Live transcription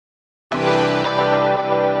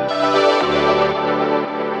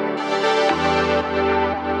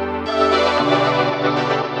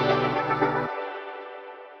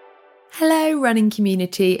running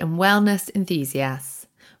community and wellness enthusiasts.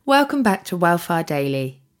 Welcome back to Wellfar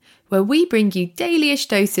Daily, where we bring you daily-ish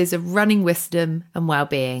doses of running wisdom and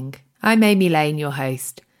well-being. I'm Amy Lane, your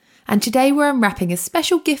host, and today we're unwrapping a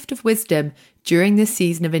special gift of wisdom during this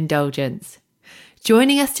season of indulgence.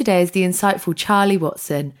 Joining us today is the insightful Charlie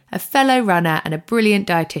Watson, a fellow runner and a brilliant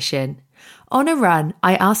dietitian. On a run,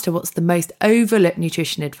 I asked her what's the most overlooked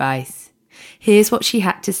nutrition advice. Here's what she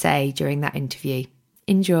had to say during that interview.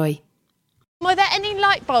 Enjoy. Were there any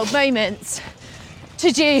light bulb moments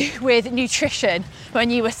to do with nutrition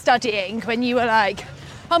when you were studying, when you were like,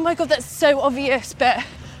 oh my God, that's so obvious, but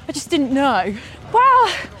I just didn't know?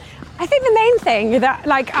 Well, I think the main thing that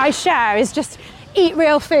I share is just eat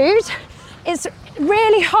real food. It's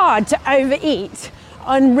really hard to overeat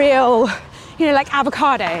on real, like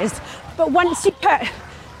avocados. But once you put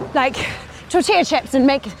tortilla chips and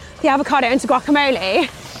make the avocado into guacamole,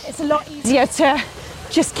 it's a lot easier to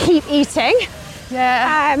just keep eating.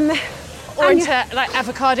 Yeah. Or into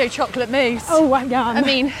avocado chocolate mousse. Oh, yum. I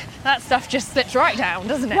mean, that stuff just slips right down,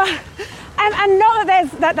 doesn't it? Well, and not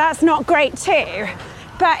that that's not great too,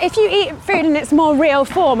 but if you eat food in its more real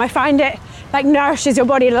form, I find it nourishes your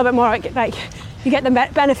body a little bit more. You get the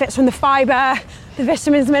benefits from the fibre, the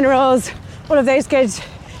vitamins, minerals, all of those good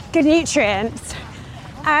nutrients.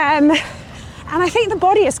 And I think the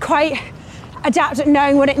body is quite adept at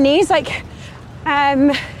knowing what it needs.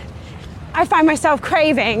 I find myself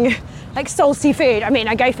craving salty food. I mean,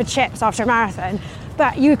 I go for chips after a marathon,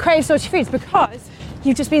 but you crave salty foods because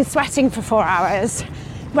you've just been sweating for 4 hours.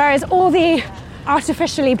 Whereas all the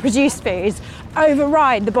artificially produced foods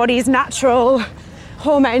override the body's natural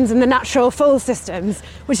hormones and the natural full systems,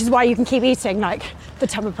 which is why you can keep eating the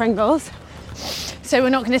tub of Pringles. So we're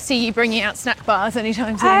not going to see you bringing out snack bars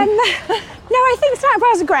anytime soon? No, I think snack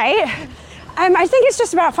bars are great. I think it's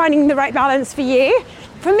just about finding the right balance for you.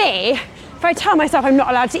 For me, if I tell myself I'm not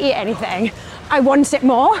allowed to eat anything, I want it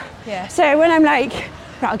more. Yeah. So when I'm right,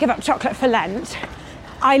 I'll give up chocolate for Lent,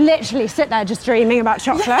 I literally sit there just dreaming about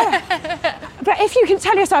chocolate. But if you can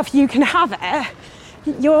tell yourself you can have it,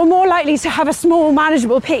 you're more likely to have a small,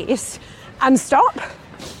 manageable piece and stop.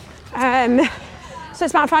 So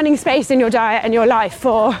it's about finding space in your diet and your life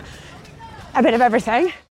for a bit of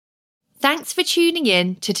everything. Thanks for tuning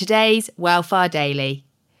in to today's Wellfar Daily.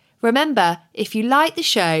 Remember, if you like the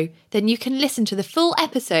show, then you can listen to the full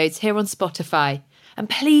episodes here on Spotify. And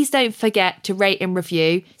please don't forget to rate and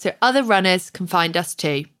review so other runners can find us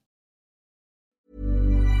too.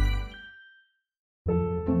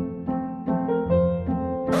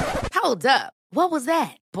 Hold up. What was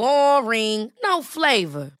that? Boring. No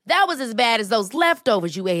flavor. That was as bad as those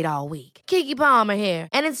leftovers you ate all week. Keke Palmer here,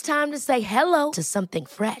 and it's time to say hello to something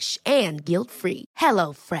fresh and guilt-free.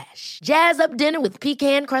 Hello Fresh. Jazz up dinner with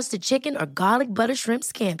pecan-crusted chicken or garlic butter shrimp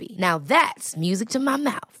scampi. Now that's music to my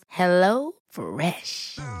mouth. Hello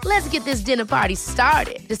Fresh. Let's get this dinner party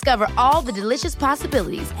started. Discover all the delicious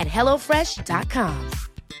possibilities at HelloFresh.com.